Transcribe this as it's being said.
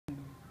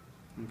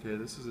Okay,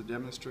 this is a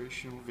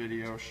demonstrational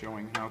video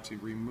showing how to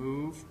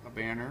remove a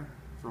banner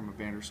from a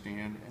banner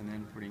stand and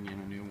then putting in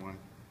a new one.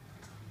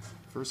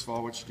 First of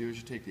all, what you do is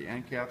you take the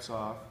end caps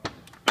off.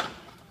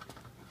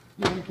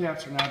 The end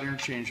caps are not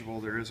interchangeable.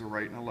 There is a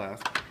right and a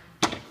left.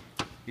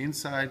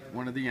 Inside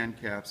one of the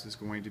end caps is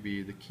going to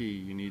be the key.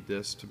 You need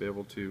this to be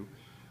able to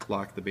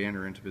lock the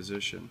banner into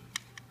position.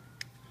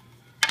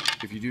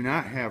 If you do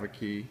not have a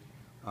key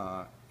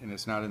and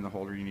it's not in the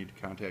holder, you need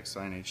to contact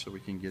signage so we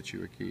can get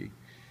you a key.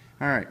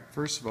 Alright,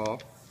 first of all,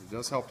 it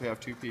does help to have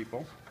two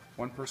people.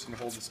 One person to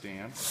hold the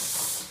stand,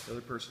 the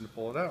other person to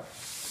pull it out.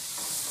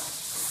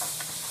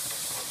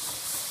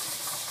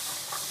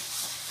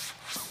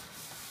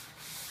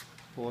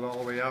 Pull it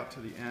all the way out to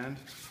the end.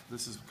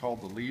 This is called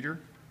the leader.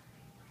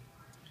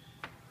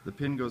 The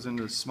pin goes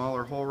into the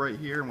smaller hole right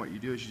here, and what you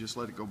do is you just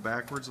let it go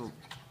backwards a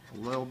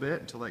little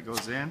bit until that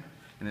goes in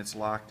and it's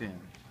locked in.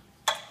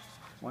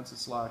 Once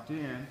it's locked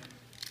in,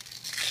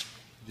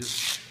 you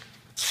just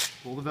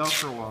pull the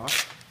Velcro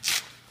off,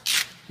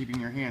 keeping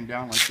your hand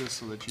down like this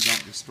so that you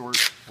don't distort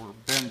or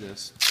bend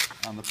this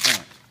on the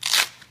front.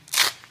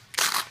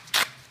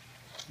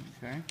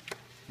 Okay,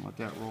 let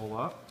that roll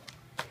up.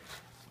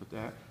 Put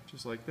that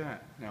just like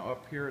that. Now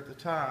up here at the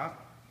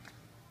top,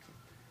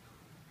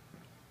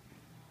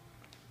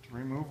 to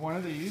remove one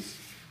of these,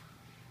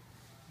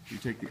 you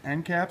take the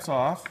end caps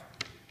off,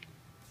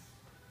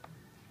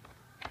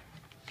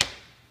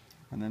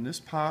 and then this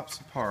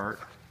pops apart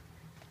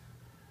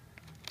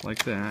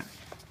like that.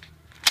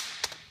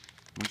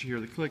 Once you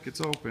hear the click, it's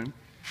open,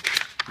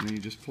 and then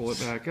you just pull it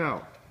back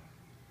out.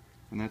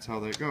 And that's how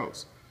that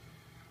goes.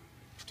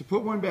 To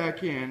put one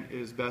back in, it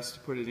is best to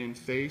put it in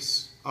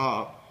face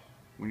up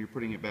when you're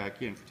putting it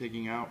back in. For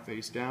taking out,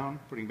 face down,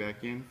 putting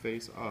back in,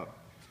 face up.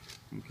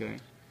 Okay?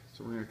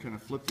 So we're going to kind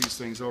of flip these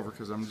things over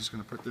because I'm just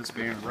going to put this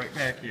banner right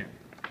back in.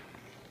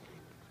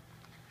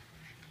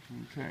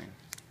 Okay.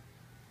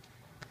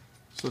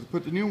 So to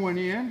put the new one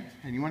in,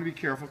 and you want to be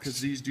careful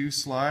because these do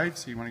slide,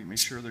 so you want to make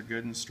sure they're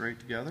good and straight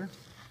together.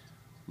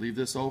 Leave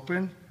this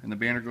open, and the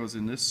banner goes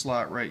in this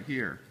slot right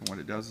here. And what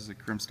it does is it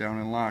crimps down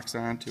and locks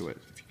onto it,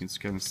 if you can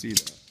kind of see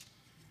that.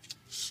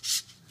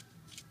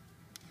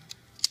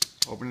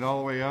 Open it all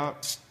the way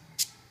up.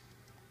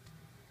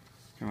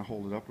 Kind of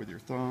hold it up with your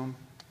thumb.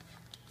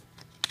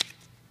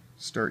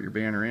 Start your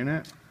banner in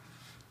it.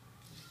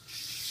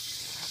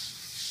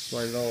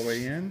 Slide it all the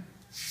way in.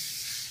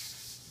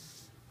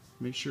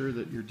 Make sure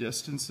that your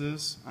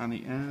distances on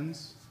the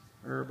ends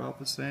are about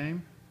the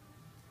same.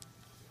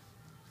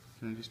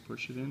 Kind of just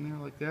push it in there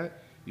like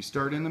that. You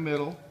start in the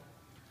middle,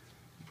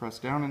 you press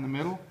down in the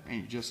middle, and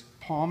you just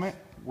palm it,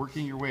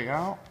 working your way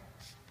out.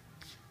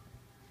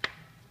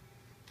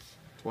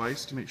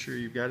 Twice to make sure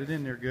you've got it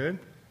in there good.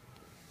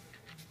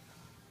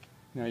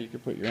 Now you can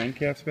put your end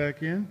caps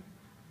back in.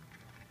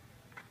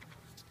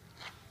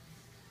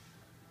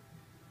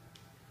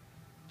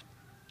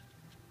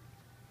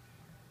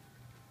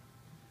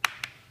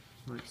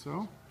 Like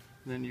so.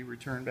 Then you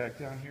return back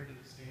down here to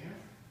the stand.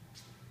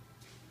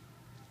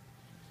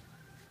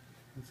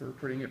 And for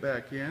putting it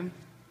back in,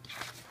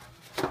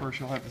 of course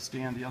you'll have to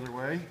stand the other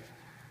way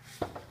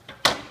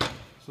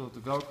so that the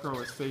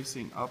Velcro is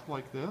facing up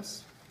like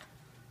this.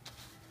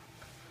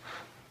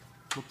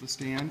 Flip the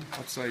stand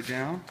upside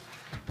down.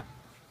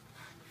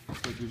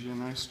 That gives you a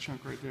nice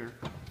chunk right there.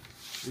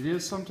 It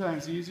is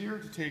sometimes easier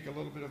to take a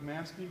little bit of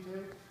masking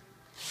tape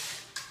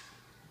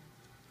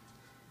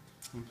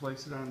and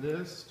place it on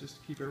this just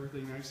to keep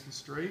everything nice and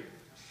straight.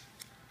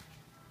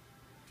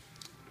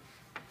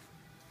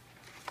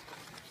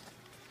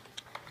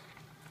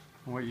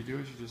 And what you do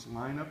is you just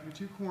line up your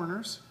two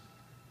corners,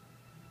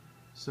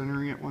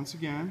 centering it once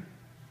again,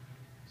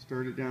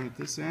 start it down at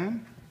this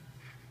end,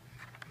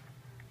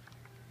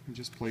 and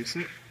just place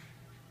it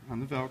on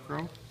the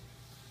Velcro,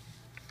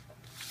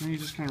 and you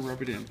just kind of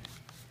rub it in.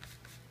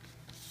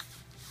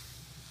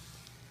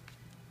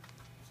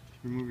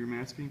 Remove your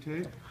masking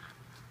tape.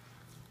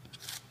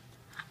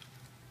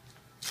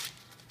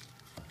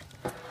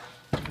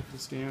 Put the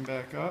stand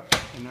back up,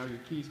 and now your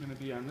key is going to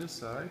be on this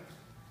side.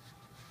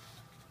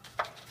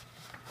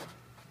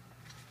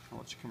 I'll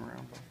let you come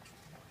around.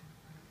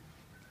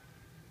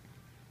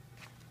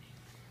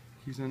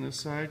 Keys on this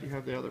side, you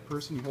have the other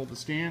person, you hold the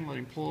stand, let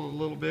him pull it a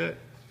little bit,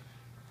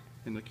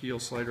 and the key will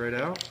slide right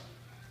out.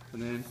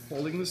 And then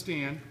holding the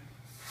stand,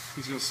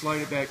 he's going to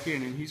slide it back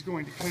in, and he's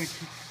going to kind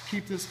of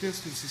keep this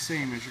distance the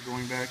same as you're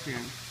going back in.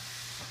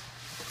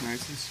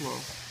 Nice and slow.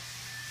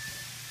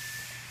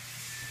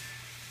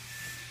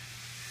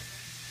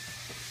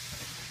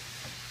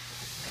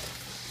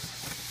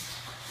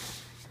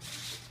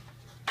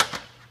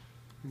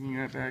 Bringing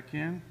that back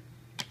in,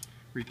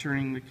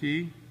 returning the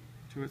key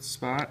to its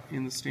spot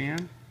in the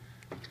stand.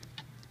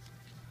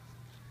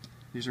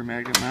 These are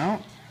magnet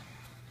mount.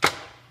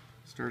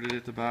 Start it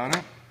at the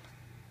bottom,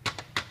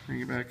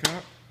 bring it back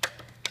up.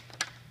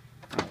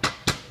 Oh,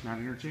 not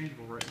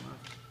interchangeable right and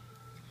left.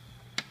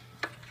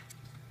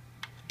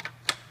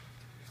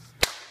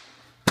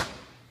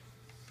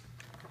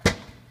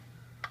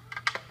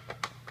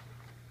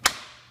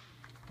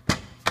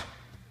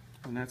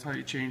 And that's how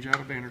you change out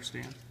a banner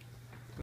stand.